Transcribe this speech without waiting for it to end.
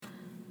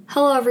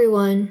Hello,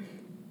 everyone.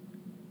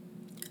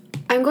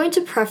 I'm going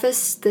to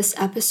preface this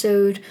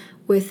episode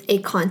with a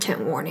content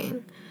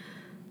warning.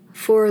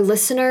 For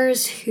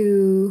listeners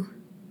who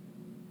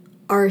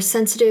are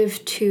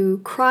sensitive to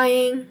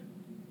crying,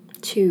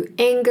 to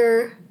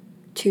anger,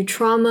 to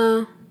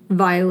trauma,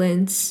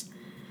 violence,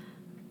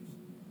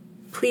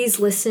 please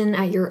listen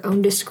at your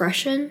own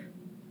discretion.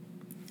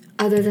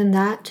 Other than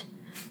that,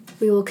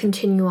 we will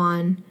continue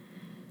on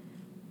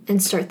and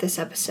start this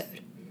episode.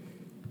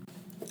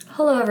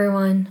 Hello,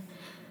 everyone.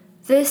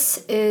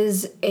 This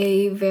is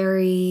a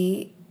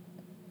very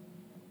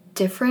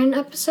different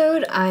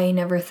episode. I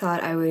never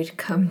thought I would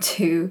come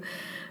to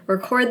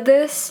record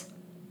this,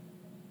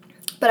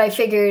 but I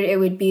figured it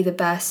would be the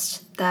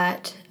best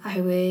that I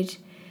would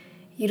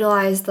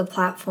utilize the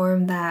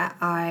platform that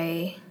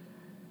I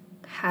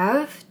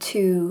have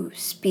to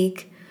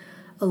speak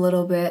a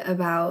little bit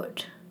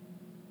about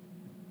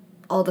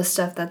all the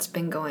stuff that's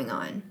been going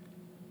on.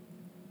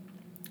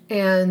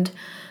 And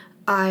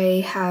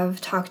I have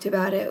talked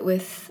about it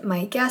with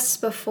my guests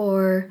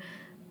before,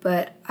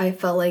 but I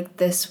felt like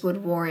this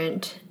would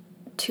warrant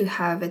to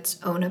have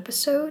its own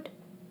episode.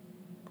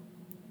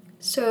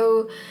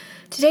 So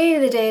today,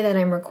 the day that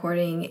I'm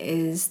recording,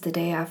 is the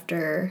day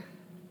after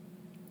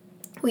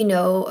we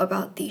know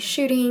about these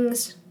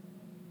shootings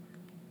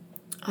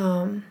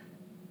in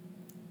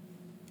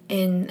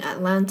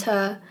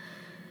Atlanta,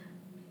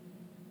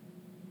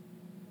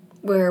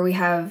 where we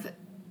have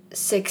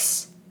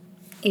 6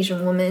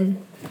 Asian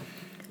women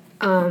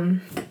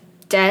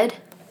dead.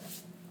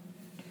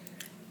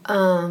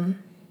 And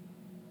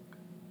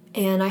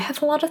I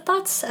have a lot of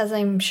thoughts, as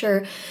I'm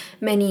sure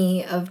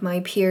many of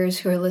my peers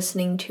who are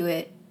listening to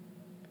it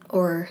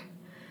or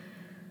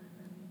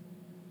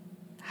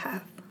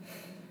have.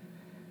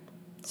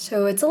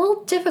 So it's a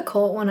little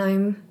difficult when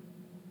I'm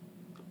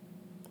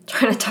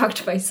trying to talk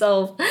to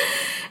myself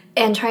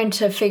and trying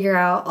to figure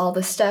out all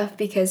the stuff,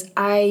 because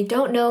I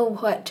don't know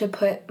what to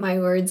put my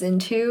words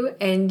into,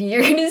 and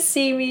you're gonna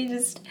see me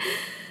just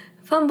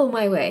fumble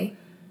my way.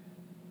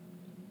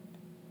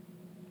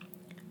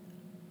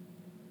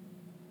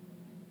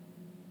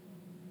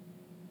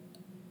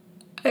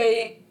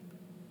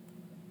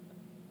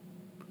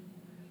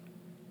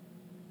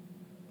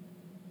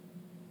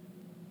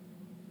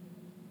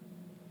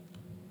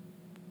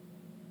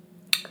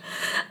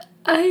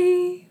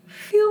 I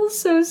feel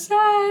so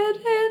sad,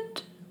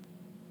 and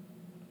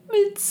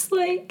it's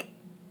like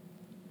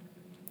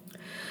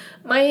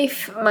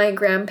my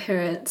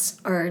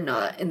grandparents are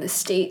not in the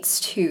States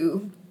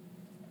to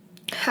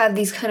have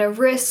these kind of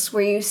risks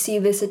where you see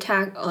this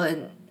attack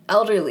on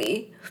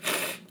elderly.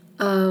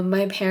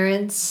 My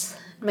parents,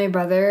 my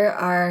brother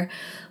are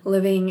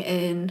living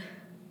in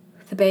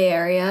the Bay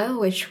Area,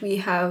 which we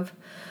have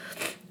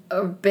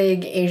a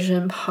big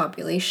Asian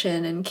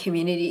population and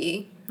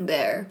community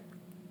there.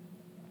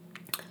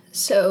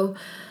 So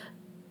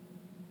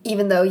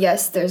even though,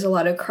 yes, there's a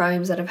lot of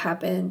crimes that have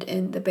happened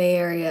in the Bay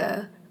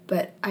Area,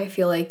 but I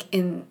feel like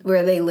in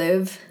where they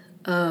live,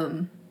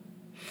 I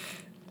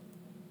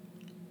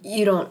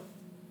don't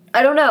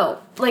know.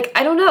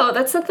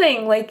 That's the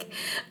thing. Like,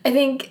 I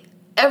think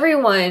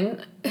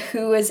everyone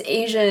who is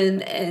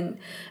Asian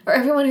or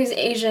everyone who's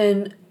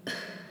Asian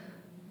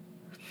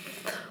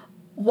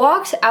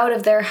walked out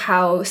of their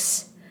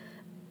house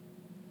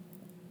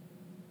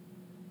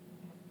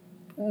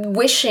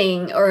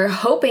wishing or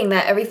hoping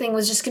that everything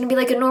was just going to be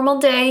like a normal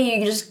day.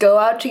 You just go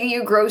out to get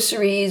your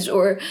groceries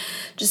or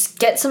just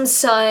get some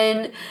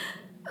sun,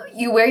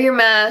 you wear your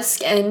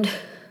mask, and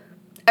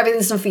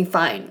everything's going to be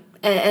fine.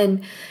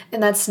 And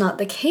that's not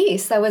the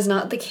case. That was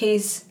not the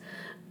case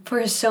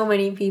for so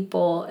many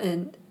people.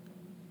 And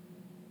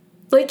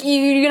like,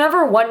 you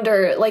never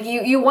wonder, like,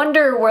 you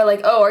wonder where,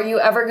 like, oh, are you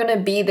ever going to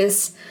be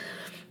this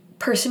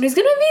person who's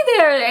gonna be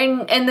there?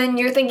 And then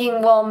you're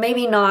thinking, well,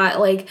 maybe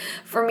not. Like,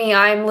 for me,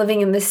 I'm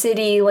living in the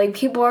city, like,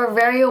 people are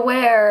very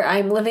aware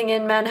I'm living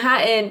in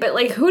Manhattan, but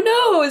like, who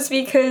knows?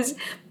 Because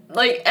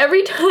like,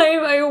 every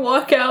time I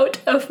walk out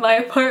of my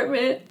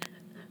apartment,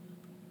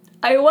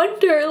 I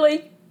wonder,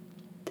 like,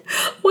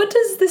 what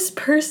does this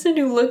person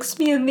who looks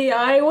me in the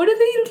eye, what do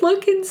they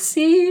look and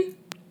see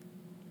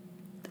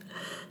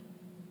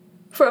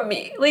from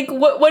me? Like,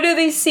 what do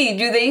they see?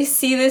 Do they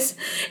see this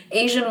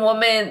Asian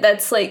woman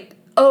that's like,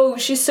 oh,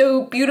 she's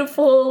so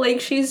beautiful,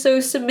 like, she's so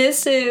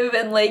submissive,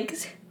 and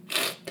like,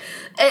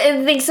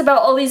 and thinks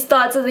about all these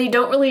thoughts, and they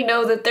don't really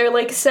know that they're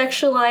like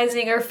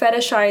sexualizing or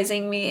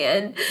fetishizing me,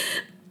 and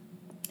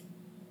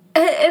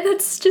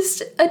it's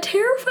just a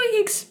terrifying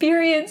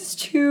experience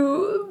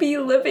to be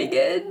living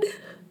in.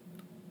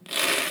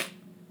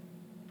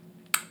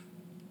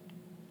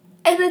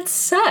 And it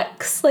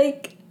sucks.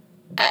 Like,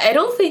 I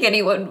don't think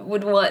anyone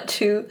would want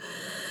to,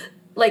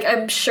 like,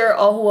 I'm sure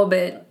all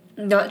women,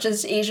 not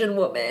just Asian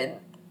women,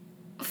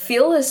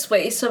 feel this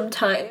way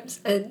sometimes,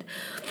 and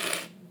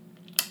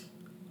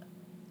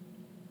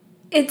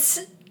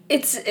it's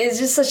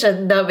just such a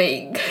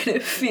numbing kind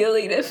of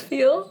feeling to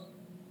feel.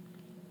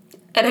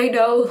 And I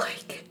know,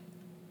 like,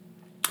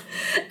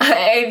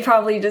 I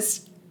probably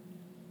just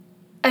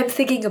I'm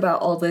thinking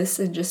about all this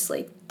in just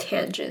like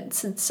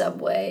tangents in some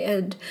way,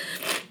 and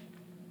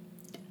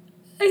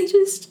I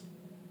just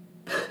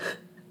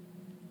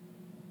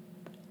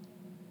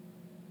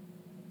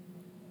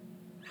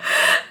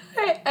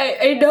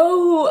I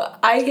know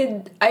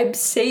I'm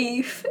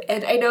safe,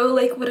 and I know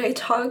like when I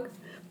talk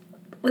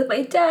with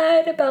my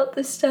dad about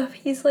this stuff,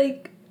 he's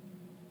like,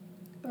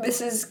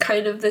 this is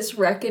kind of this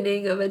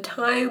reckoning of a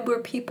time where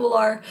people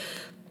are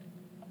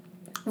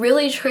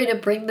really trying to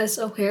bring this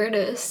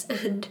awareness,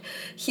 and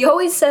he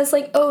always says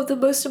like, oh, the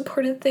most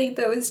important thing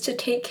though is to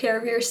take care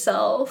of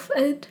yourself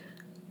and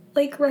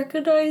like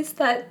recognize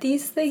that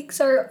these things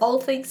are all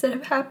things that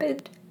have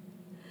happened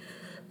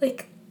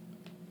like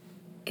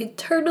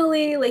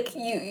internally, like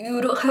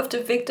you don't have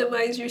to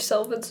victimize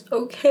yourself, it's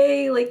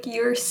okay, like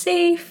you're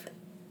safe.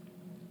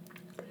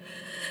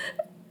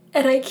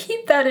 And I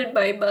keep that in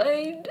my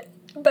mind,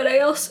 but I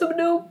also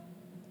know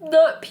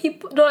not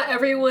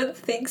everyone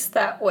thinks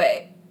that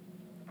way.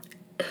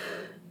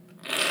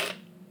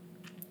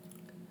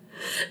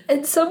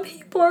 And some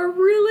people are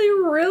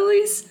really,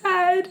 really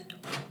sad.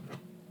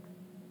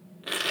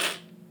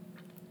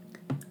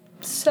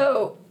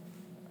 So,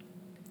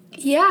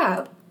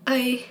 yeah,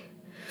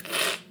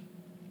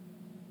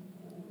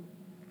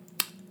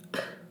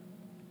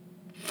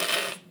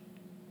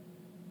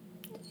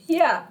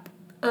 yeah,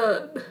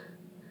 and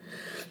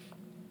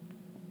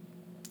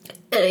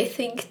I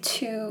think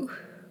to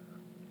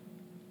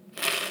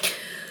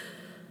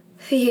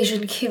the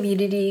Asian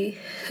community,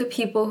 the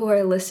people who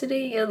are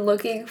listening and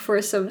looking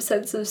for some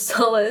sense of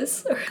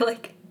solace, or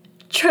like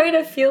trying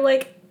to feel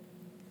like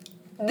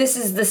this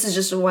is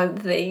just one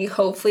thing,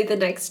 hopefully the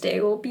next day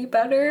will be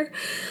better.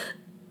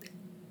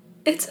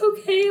 It's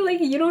okay,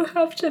 like you don't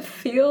have to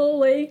feel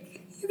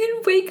like, you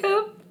can wake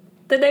up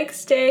the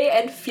next day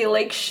and feel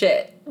like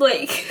shit.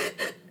 Like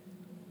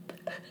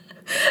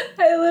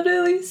I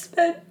literally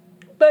spent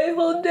my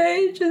whole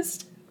day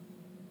just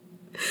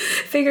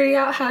figuring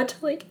out how to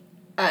like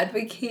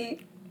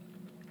advocate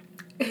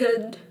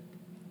and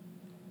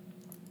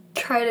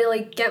try to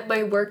like get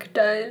my work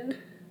done,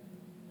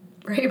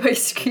 write my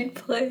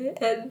screenplay,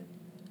 and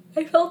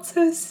I felt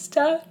so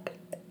stuck.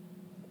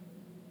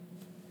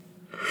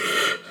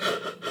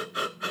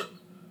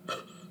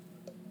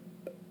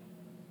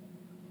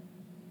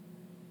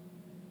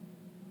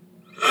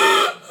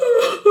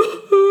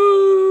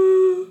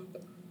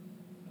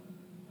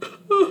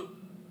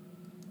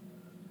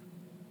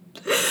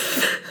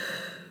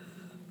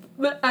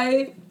 But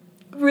I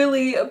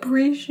really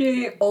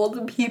appreciate all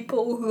the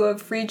people who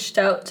have reached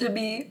out to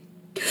me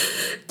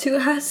to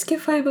ask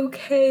if I'm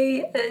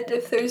okay and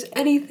if there's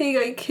anything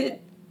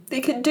they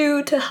could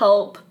do to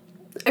help.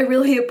 I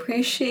really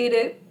appreciate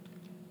it.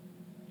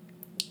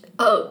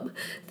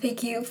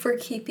 Thank you for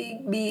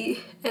keeping me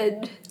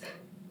and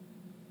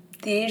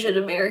the Asian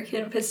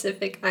American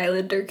Pacific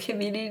Islander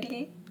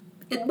community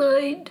in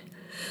mind.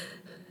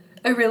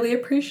 I really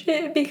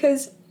appreciate it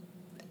because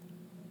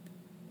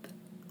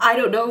I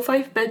don't know if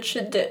I've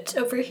mentioned it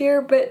over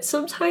here, but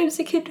sometimes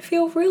it can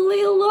feel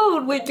really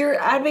alone when you're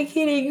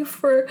advocating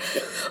for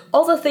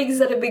all the things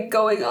that have been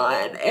going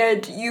on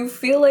and you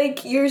feel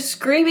like you're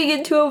screaming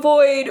into a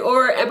void,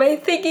 or am I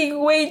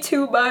thinking way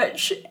too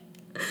much?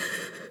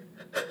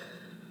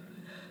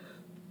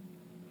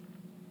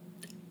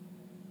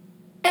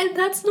 And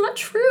that's not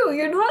true.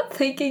 You're not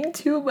thinking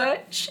too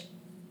much.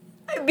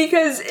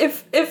 Because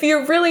if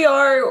you really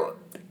are,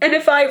 and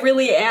if I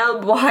really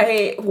am,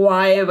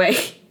 why am I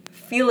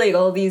feeling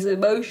all these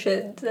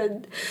emotions?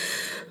 And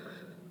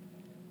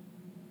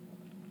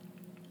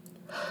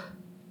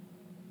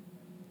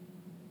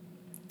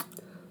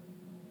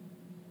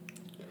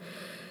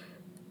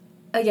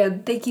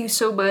again, thank you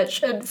so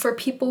much. And for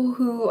people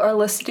who are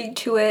listening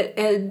to it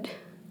and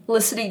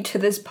listening to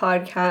this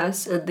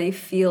podcast and they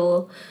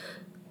feel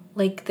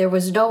like there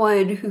was no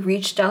one who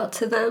reached out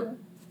to them,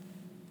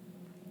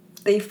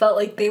 they felt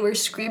like they were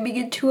screaming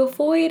into a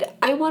void,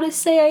 I want to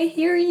say I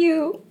hear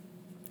you.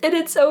 And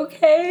it's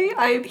okay.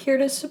 I am here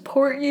to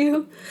support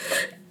you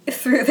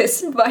through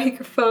this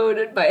microphone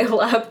and my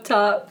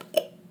laptop.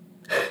 And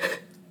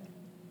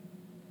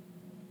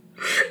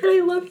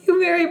I love you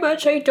very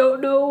much. I don't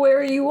know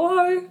where you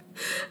are,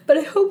 but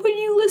I hope when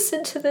you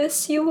listen to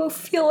this, you will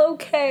feel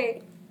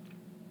okay.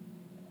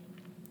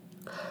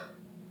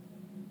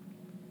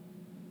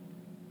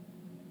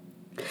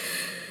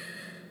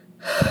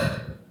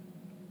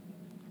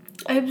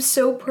 I'm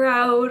so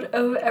proud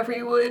of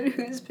everyone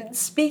who's been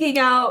speaking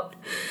out.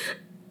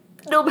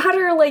 No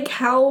matter like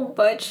how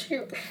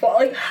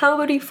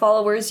many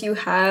followers you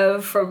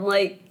have, from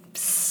like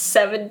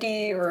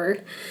 70 or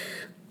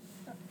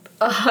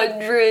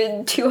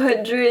 100,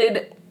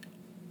 200,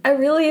 I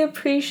really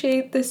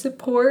appreciate the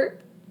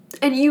support.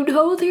 And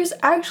there's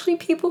actually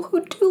people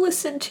who do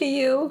listen to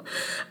you.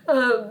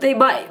 They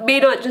may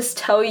not just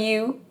tell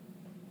you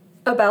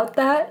about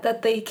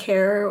that they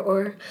care,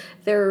 or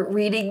they're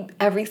reading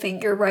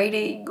everything you're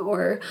writing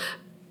or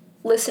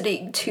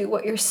listening to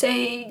what you're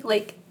saying.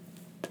 Like,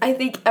 I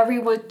think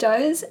everyone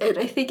does, and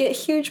I think a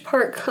huge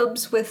part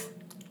comes with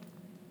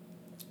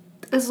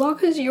as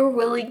long as you're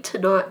willing to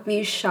not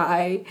be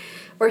shy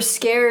or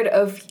scared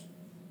of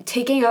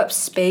taking up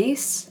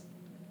space,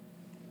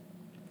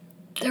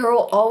 there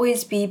will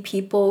always be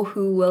people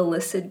who will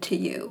listen to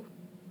you.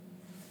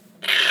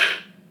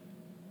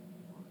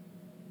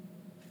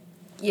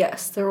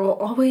 Yes, there will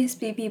always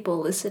be people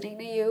listening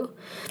to you.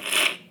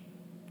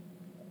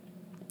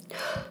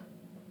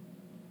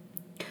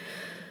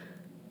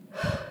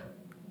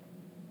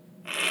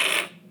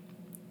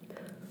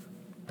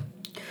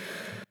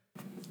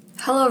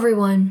 Hello,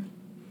 everyone.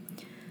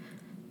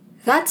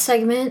 That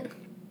segment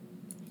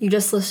you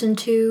just listened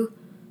to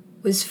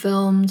was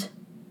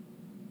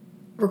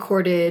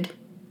recorded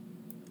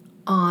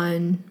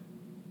on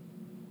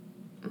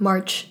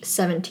March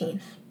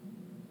 17th.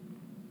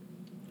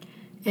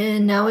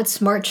 And now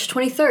it's March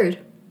 23rd,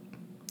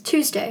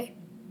 Tuesday.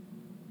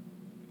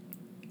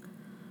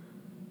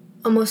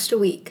 Almost a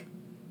week.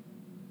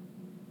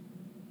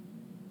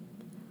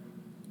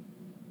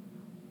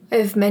 I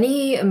have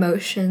many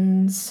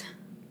emotions,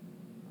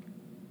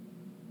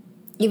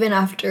 even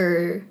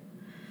after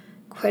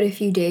quite a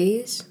few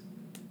days.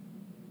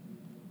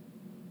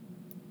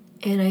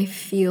 And I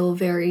feel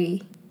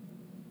very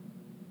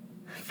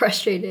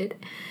frustrated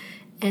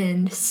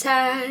and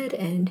sad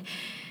and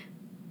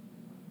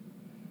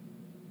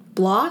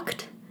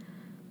blocked.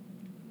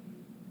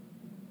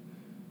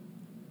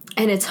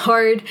 And it's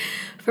hard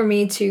for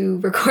me to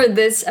record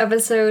this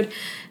episode.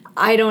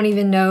 I don't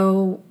even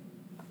know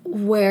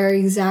where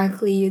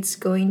exactly it's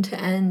going to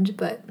end,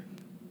 but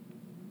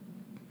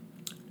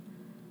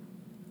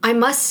I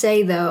must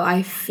say, though,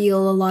 I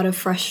feel a lot of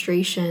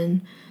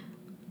frustration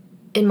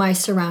in my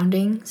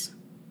surroundings.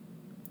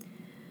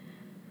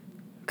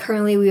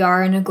 Currently, we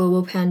are in a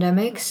global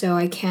pandemic, so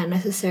I can't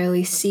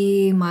necessarily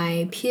see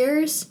my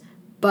peers,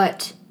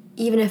 but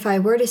even if I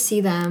were to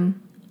see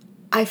them,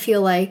 I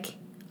feel like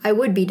I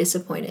would be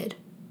disappointed.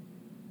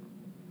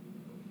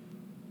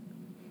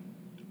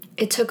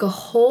 It took a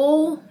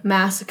whole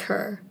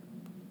massacre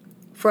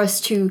for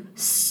us to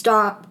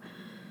stop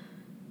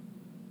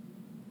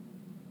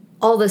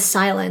all the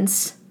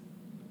silence.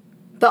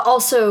 But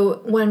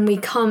also, when we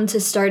come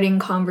to starting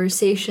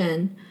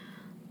conversation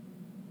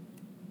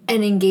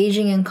and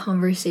engaging in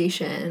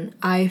conversation,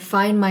 I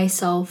find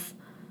myself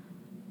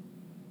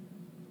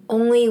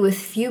only with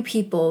few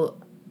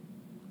people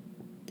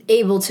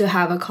able to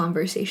have a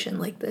conversation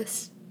like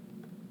this.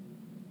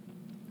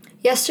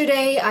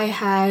 Yesterday, I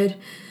had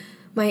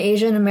my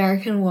Asian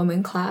American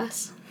woman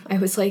class. I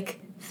was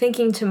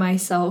thinking to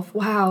myself,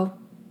 wow,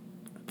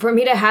 for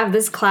me to have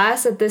this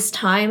class at this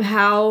time,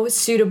 how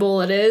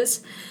suitable it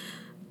is.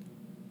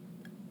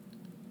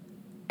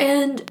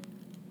 And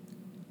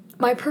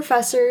my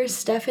professor,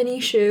 Stephanie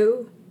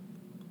Shu,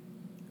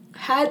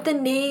 had the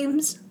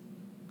names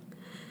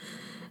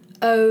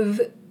of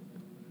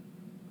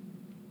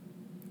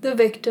the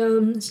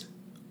victims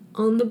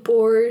on the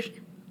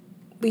board.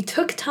 We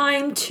took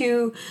time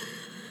to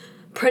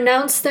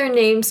pronounce their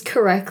names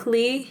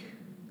correctly,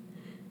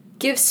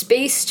 give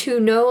space to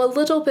know a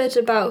little bit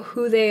about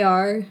who they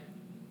are,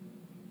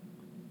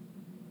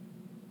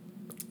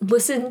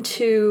 listen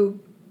to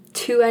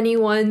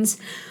anyone's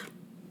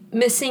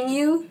missing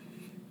you,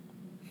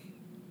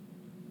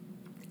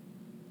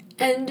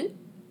 and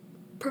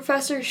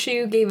Professor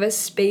Shu gave us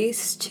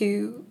space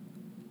to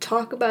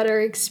talk about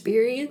our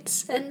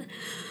experience and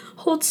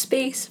hold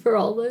space for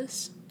all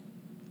this.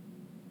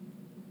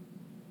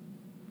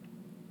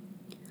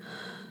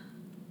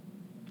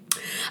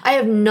 I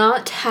have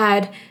not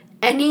had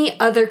any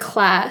other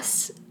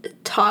class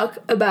talk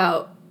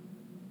about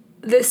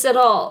this at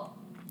all.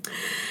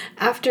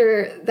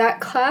 After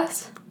that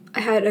class, I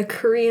had a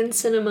Korean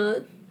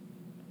cinema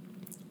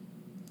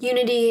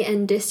unity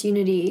and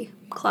disunity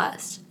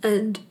class,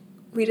 and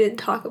we didn't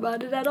talk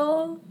about it at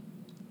all.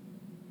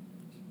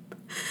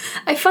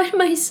 I find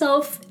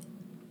myself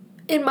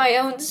in my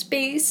own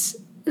space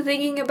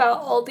thinking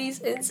about all these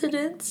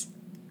incidents.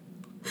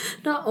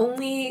 Not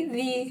only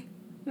the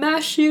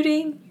mass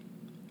shooting,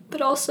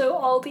 but also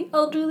all the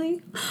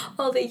elderly,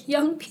 all the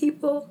young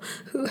people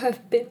who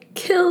have been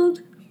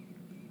killed,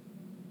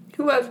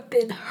 who have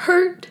been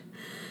hurt,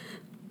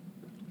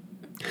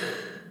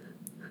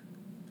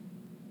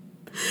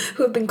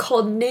 who have been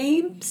called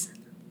names.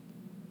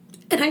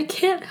 And I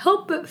can't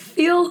help but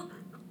feel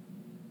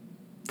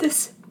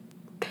this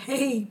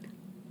pain.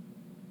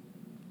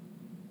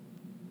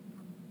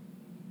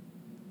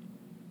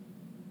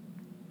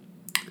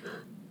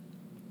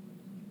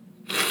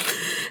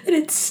 And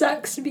it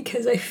sucks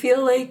because I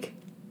feel like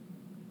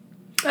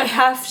I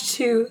have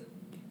to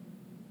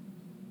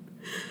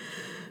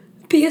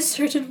be a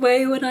certain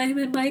way when I'm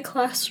in my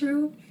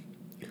classroom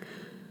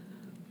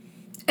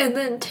and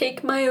then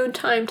take my own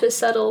time to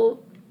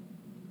settle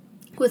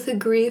with the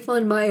grief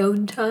on my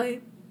own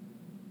time.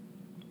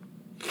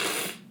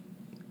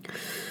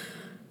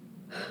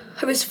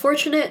 I was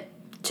fortunate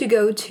to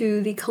go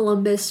to the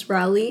Columbus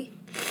rally,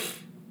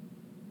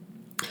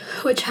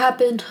 which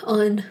happened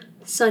on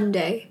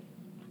Sunday.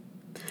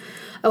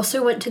 I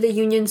also went to the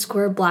Union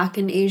Square Black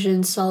and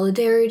Asian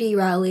Solidarity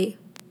rally.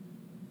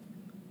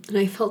 And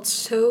I felt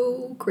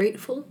so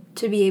grateful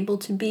to be able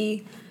to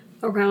be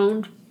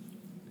around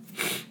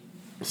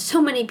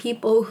so many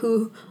people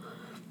who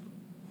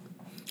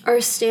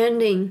are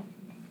standing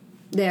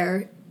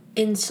there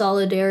in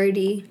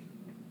solidarity.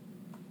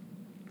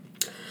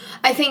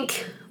 I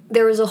think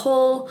there was a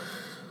whole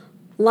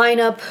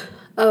lineup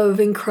of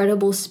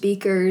incredible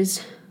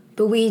speakers,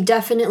 but we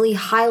definitely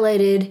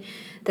highlighted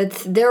that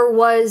there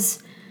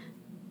was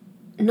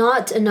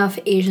not enough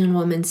Asian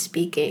women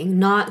speaking,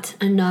 not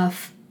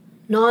enough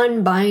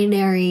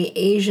non-binary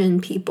Asian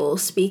people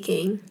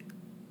speaking.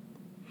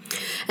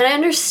 And I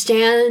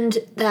understand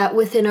that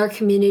within our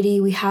community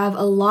we have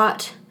a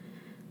lot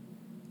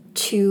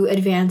to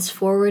advance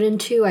forward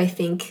into. I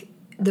think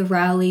the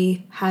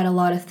rally had a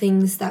lot of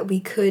things that we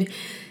could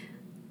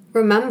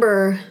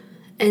remember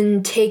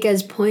and take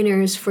as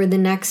pointers for the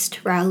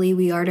next rally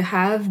we are to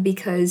have,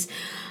 because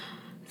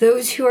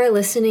those who are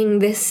listening,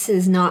 this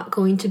is not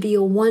going to be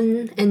a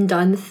one and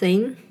done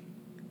thing.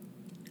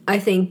 I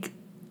think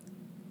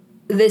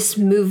this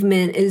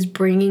movement is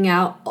bringing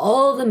out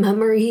all the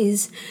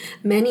memories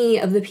many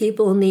of the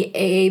people in the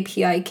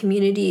AAPI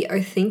community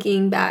are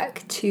thinking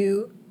back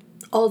to,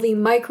 all the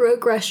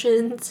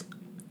microaggressions,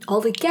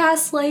 all the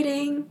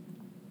gaslighting,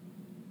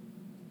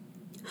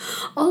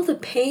 all the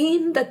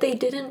pain that they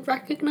didn't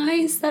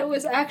recognize that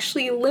was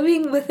actually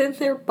living within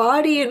their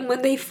body, and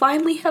when they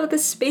finally have the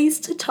space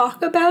to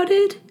talk about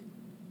it,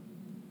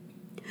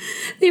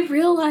 they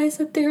realize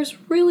that there's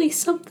really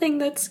something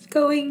that's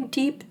going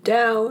deep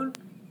down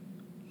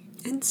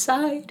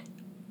inside.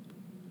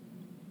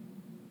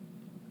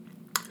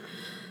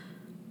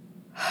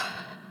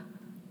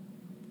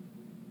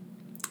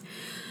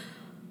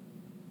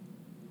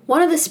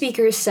 One of the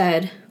speakers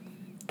said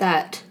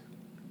that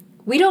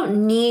we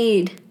don't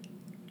need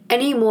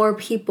any more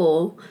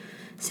people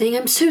saying,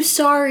 "I'm so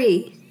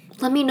sorry.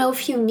 Let me know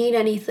if you need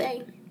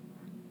anything.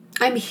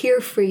 I'm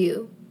here for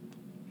you."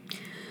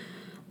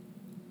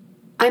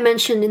 I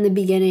mentioned in the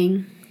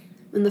beginning,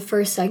 in the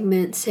first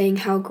segment, saying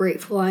how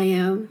grateful I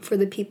am for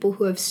the people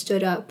who have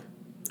stood up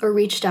or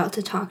reached out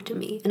to talk to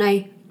me. And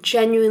I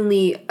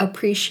genuinely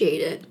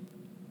appreciate it.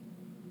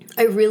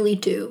 I really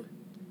do.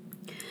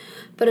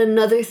 But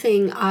another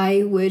thing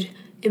I would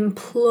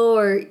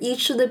implore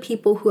each of the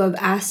people who have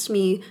asked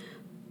me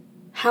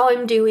how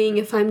I'm doing,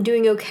 if I'm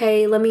doing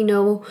okay, let me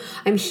know.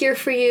 I'm here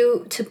for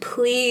you, to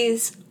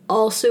please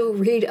also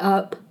read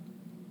up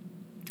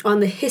on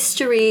the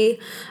history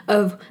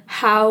of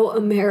how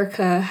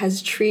America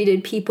has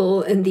treated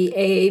people in the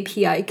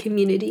AAPI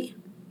community,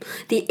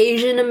 the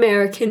Asian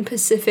American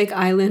Pacific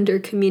Islander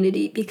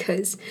community,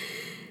 because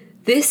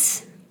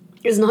this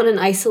is not an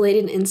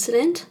isolated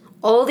incident.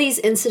 All these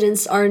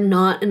incidents are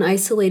not an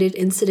isolated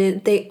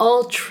incident. They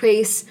all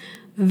trace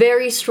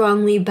very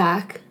strongly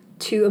back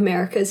to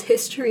America's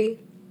history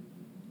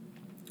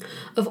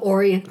of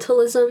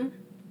Orientalism,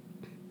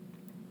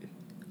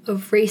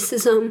 of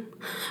racism,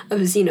 of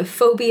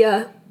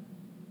xenophobia.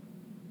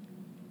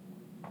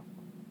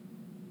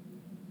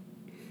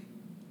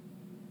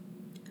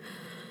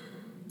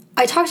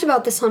 I talked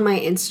about this on my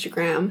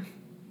Instagram,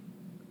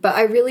 but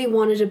I really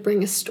wanted to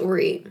bring a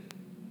story.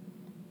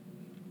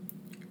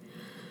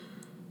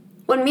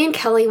 When me and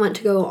Kelly went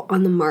to go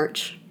on the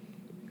march,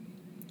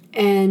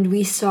 and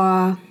we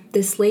saw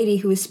this lady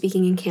who was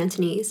speaking in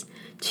Cantonese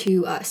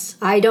to us.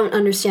 I don't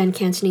understand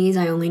Cantonese,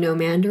 I only know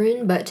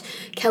Mandarin, but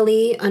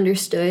Kelly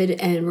understood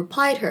and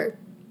replied her.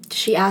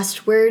 She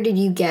asked, "Where did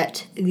you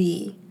get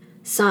the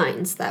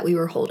signs that we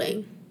were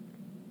holding?"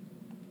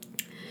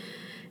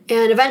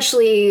 And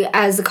eventually,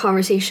 as the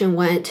conversation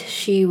went,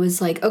 she was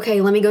like,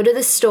 "Okay, let me go to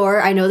this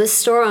store. I know this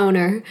store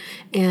owner,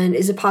 and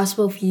is it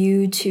possible if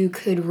you two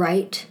could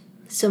write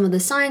some of the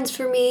signs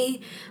for me?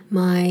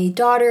 My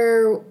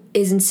daughter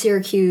is in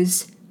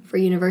Syracuse for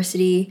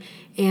university,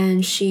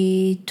 and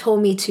she told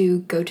me to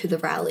go to the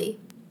rally."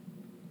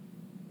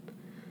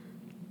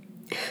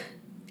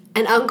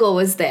 An uncle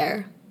was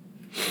there.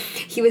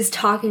 He was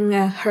talking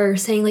to her,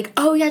 saying like,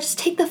 "Oh yeah, just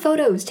take the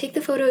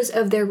photos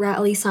of their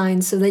rally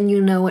signs, so then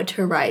you know what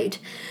to write."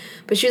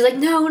 But she was like,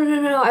 no,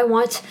 I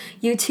want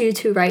you two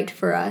to write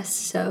for us."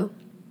 So,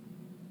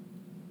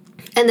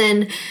 and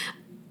then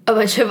a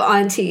bunch of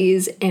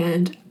aunties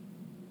and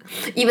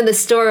even the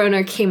store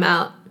owner came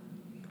out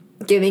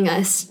giving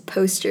us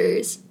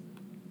posters.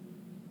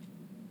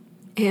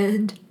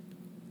 And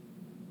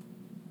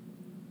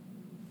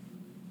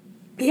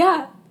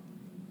yeah,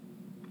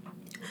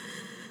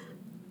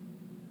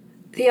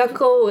 the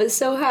uncle was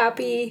so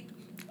happy.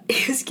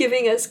 He was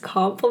giving us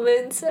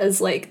compliments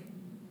as like,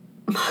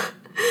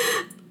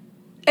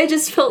 I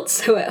just felt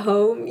so at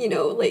home,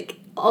 like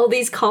all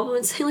these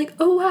compliments saying like,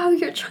 "Oh wow,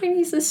 your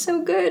Chinese is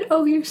so good.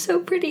 Oh, you're so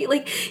pretty."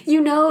 Like,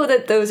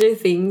 that those are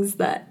things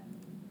that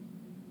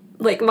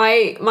like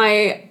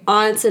my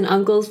aunts and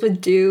uncles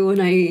would do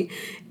when I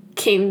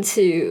came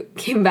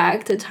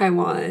back to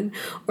Taiwan,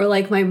 or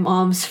like my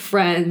mom's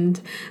friend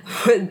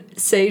would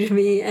say to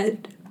me,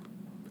 and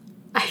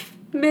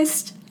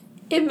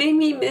it made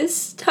me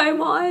miss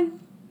Taiwan.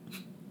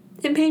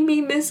 It made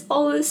me miss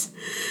all this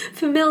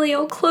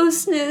familial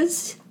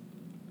closeness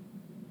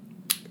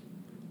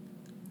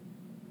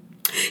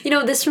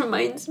This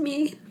reminds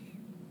me.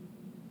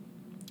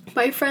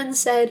 My friend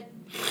said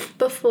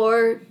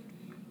before,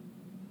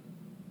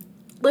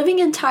 living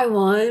in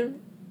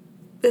Taiwan,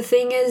 the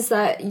thing is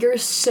that you're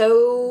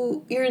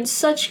in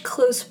such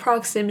close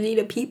proximity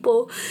to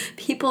people.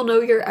 People know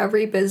your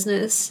every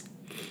business.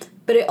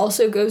 But it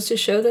also goes to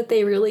show that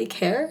they really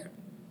care.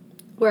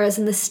 Whereas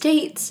in the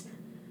States,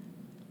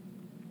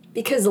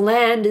 because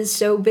land is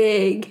so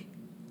big,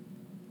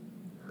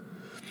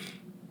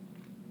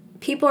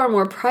 people are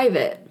more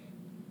private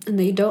and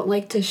they don't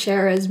like to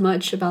share as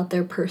much about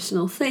their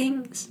personal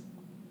things.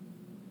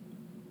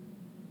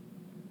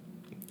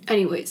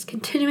 Anyways,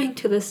 continuing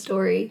to the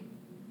story.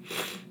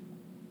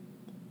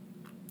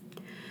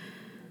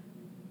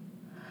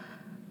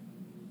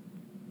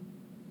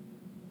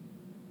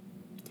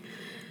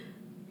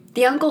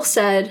 The uncle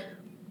said,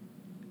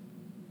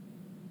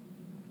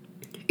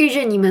 遇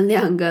见你们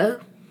两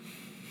个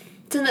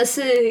真的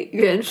是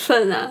缘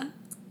分啊。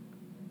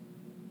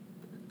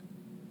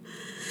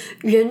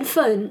缘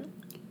分,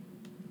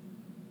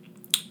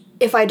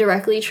 if I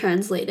directly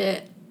translate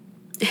it,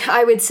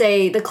 I would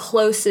say the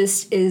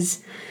closest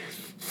is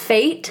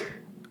fate.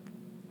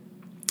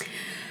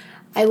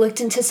 I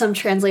looked into some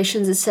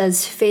translations. It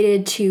says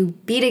fated to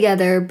be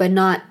together, but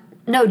not,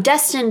 no,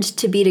 destined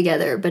to be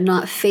together, but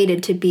not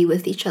fated to be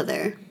with each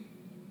other.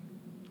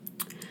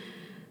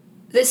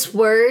 This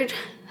word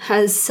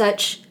has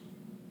such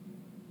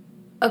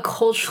a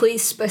culturally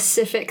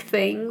specific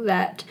thing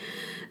that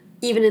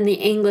even in the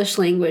English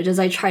language, as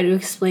I try to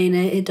explain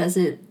it, it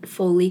doesn't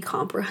fully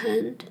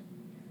comprehend.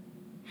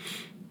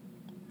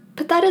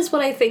 But that is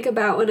what I think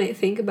about when I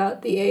think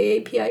about the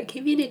AAPI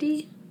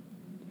community.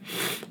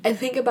 I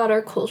think about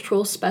our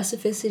cultural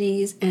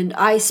specificities, and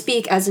I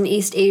speak as an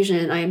East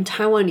Asian. I am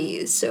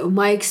Taiwanese, so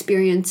my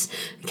experience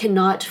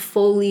cannot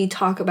fully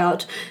talk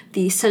about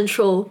the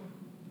Central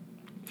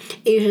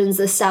Asians,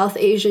 the South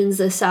Asians,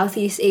 the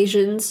Southeast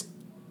Asians,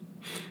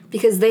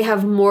 because they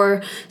have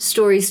more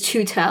stories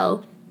to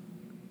tell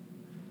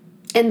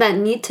and that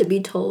need to be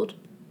told.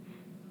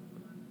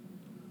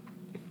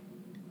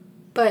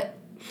 But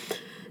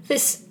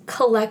this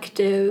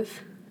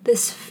collective,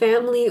 this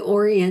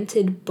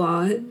family-oriented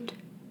bond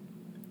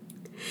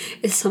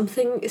is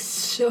something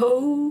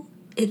so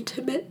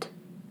intimate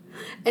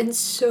and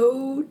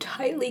so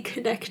tightly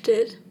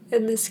connected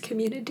in this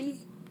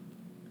community.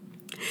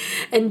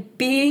 And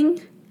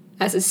being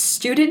as a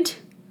student,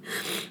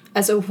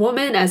 as a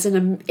woman, as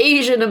an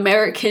Asian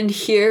American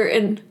here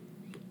in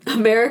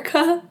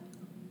America,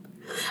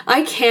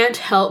 I can't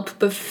help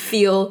but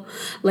feel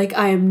like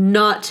I am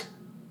not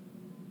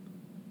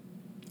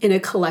in a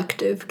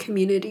collective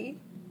community.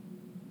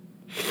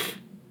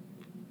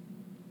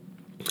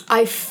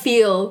 I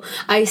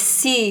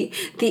see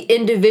the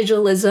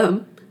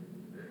individualism,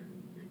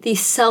 the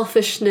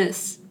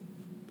selfishness.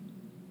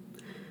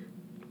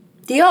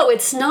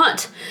 It's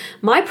not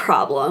my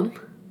problem.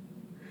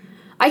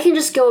 I can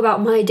just go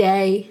about my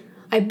day.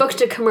 I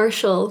booked a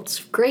commercial. It's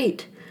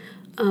great.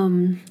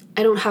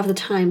 I don't have the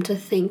time to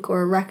think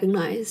or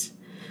recognize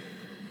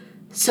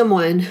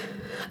someone,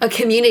 a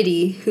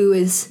community who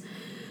is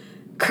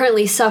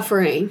currently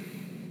suffering.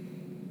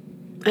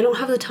 I don't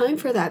have the time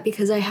for that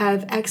because I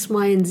have X,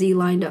 Y, and Z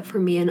lined up for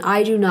me, and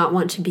I do not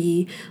want to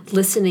be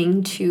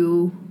listening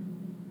to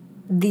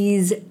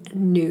these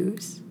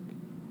news.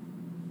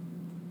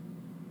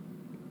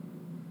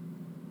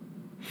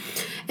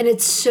 And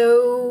it's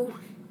so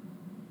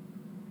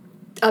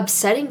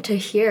upsetting to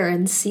hear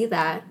and see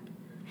that.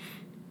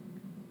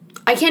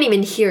 I can't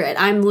even hear it.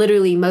 I'm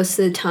literally most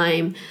of the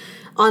time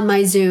on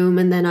my Zoom,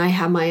 and then I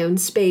have my own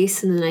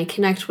space, and then I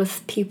connect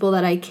with people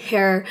that I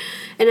care,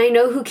 and I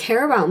know who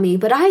care about me.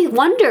 But I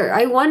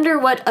wonder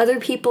what other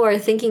people are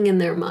thinking in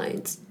their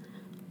minds.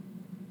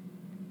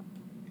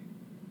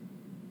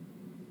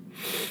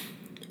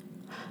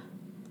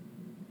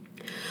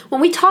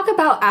 When we talk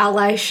about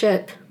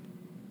allyship,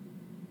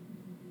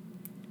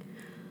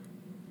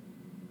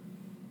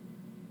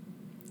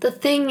 the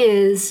thing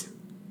is,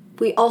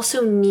 we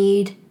also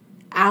need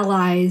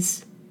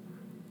allies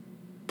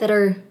that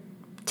are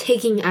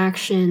taking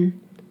action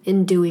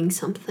and doing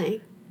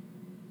something.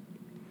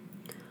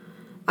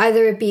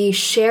 Either it be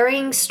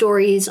sharing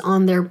stories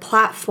on their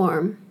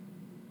platform,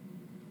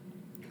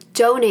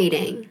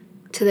 donating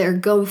to their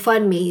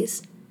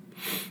GoFundMes,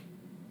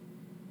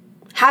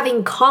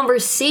 having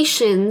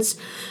conversations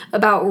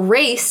about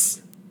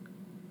race,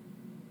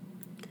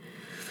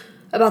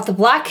 about the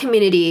Black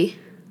community,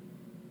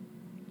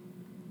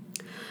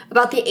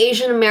 about the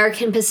Asian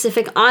American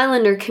Pacific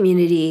Islander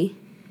community,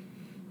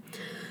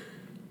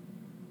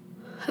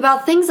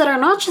 about things that are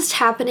not just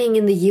happening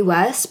in the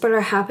US, but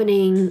are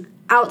happening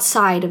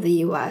outside of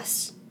the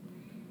US.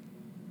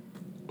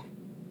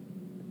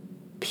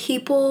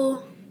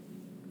 People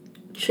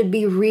should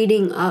be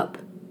reading up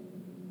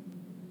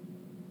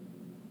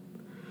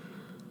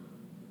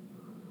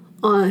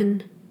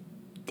on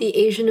the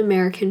Asian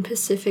American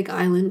Pacific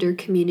Islander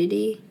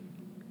community,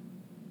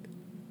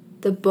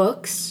 the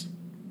books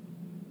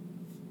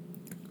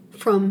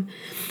from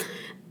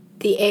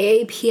the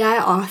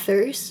AAPI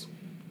authors,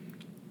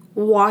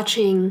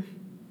 watching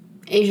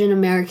Asian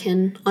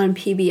American on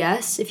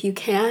PBS if you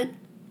can.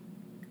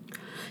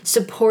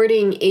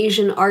 Supporting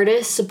Asian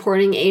artists,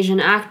 supporting Asian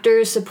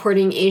actors,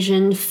 supporting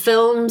Asian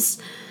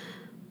films.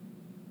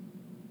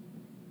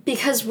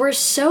 Because we're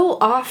so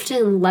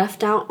often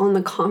left out on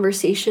the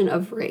conversation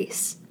of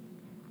race.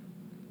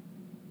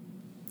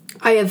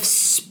 I have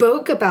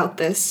spoke about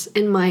this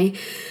in my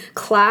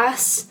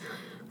class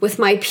with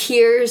my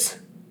peers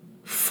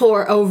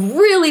for a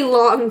really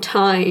long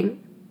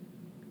time.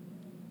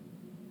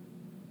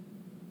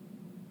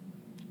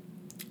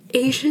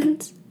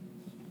 Asians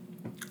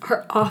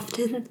are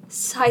often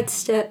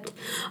sidestepped,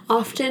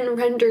 often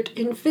rendered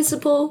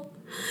invisible,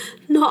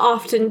 not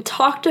often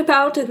talked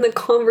about in the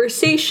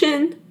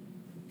conversation.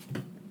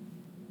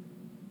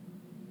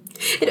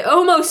 It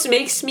almost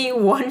makes me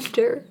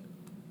wonder,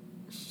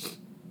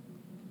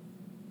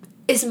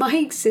 is my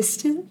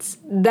existence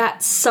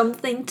that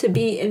something to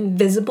be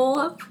invisible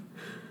of?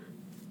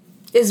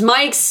 Is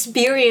my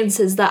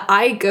experiences that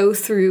I go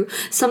through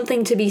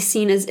something to be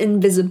seen as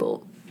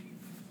invisible?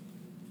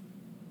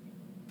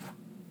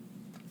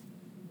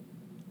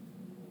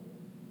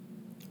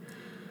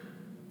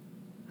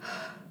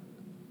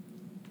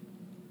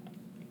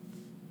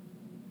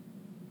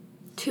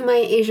 To my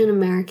Asian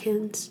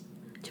Americans,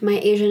 to my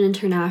Asian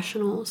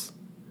internationals,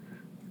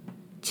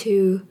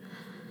 to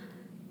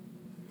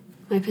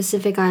my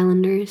Pacific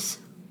Islanders,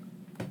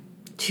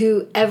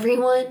 to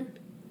everyone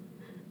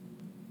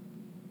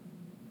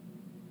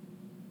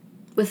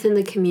within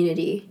the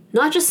community,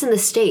 not just in the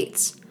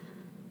States,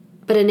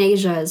 but in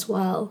Asia as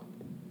well.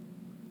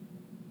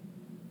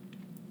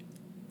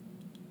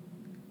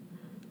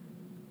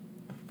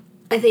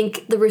 I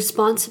think the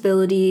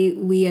responsibility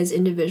we as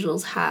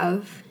individuals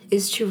have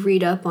is to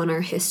read up on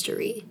our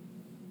history.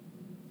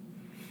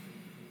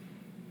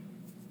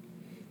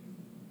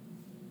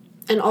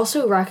 And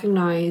also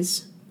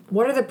recognize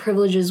what are the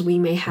privileges we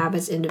may have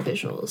as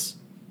individuals.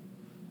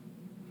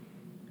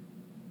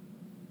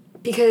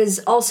 Because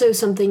also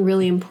something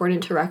really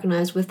important to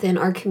recognize within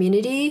our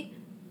community,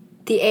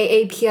 the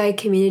AAPI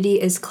community,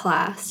 is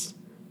class.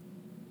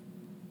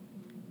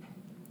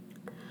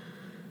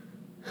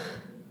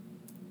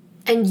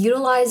 And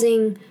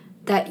utilizing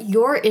that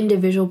your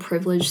individual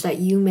privilege that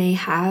you may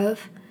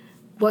have,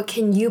 what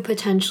can you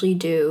potentially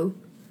do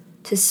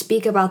to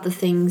speak about the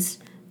things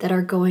that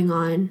are going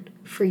on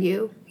for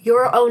you,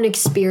 your own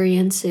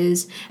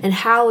experiences, and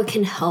how it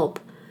can help?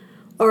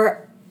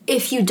 Or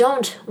if you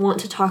don't want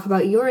to talk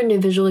about your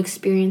individual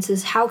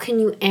experiences, how can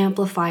you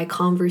amplify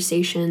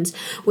conversations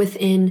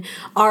within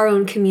our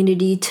own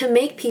community to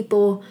make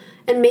people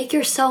and make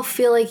yourself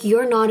feel like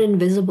you're not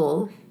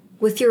invisible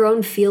with your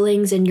own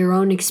feelings and your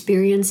own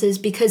experiences?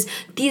 Because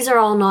these are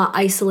all not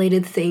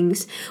isolated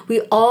things.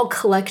 We all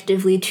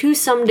collectively, to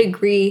some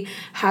degree,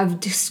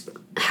 have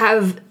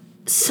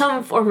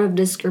some form of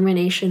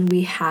discrimination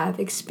we have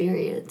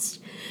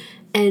experienced.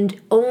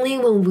 And only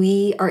when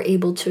we are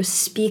able to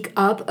speak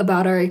up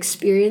about our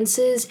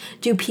experiences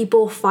do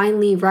people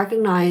finally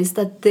recognize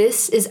that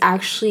this is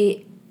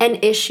actually an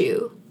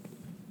issue.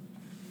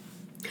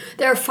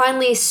 There are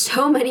finally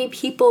so many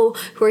people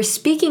who are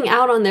speaking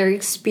out on their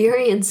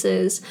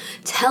experiences,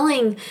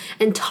 telling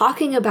and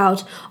talking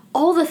about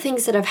all the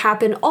things that have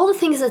happened, all the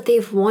things that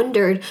they've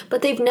wondered,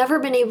 but they've never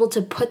been able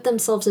to put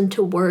themselves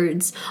into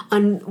words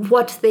on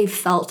what they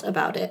felt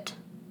about it.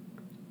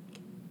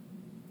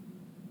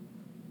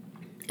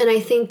 And I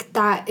think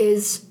that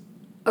is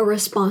a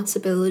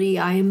responsibility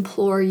I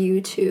implore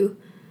you to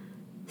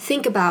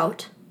think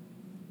about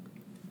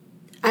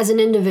as an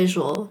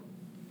individual,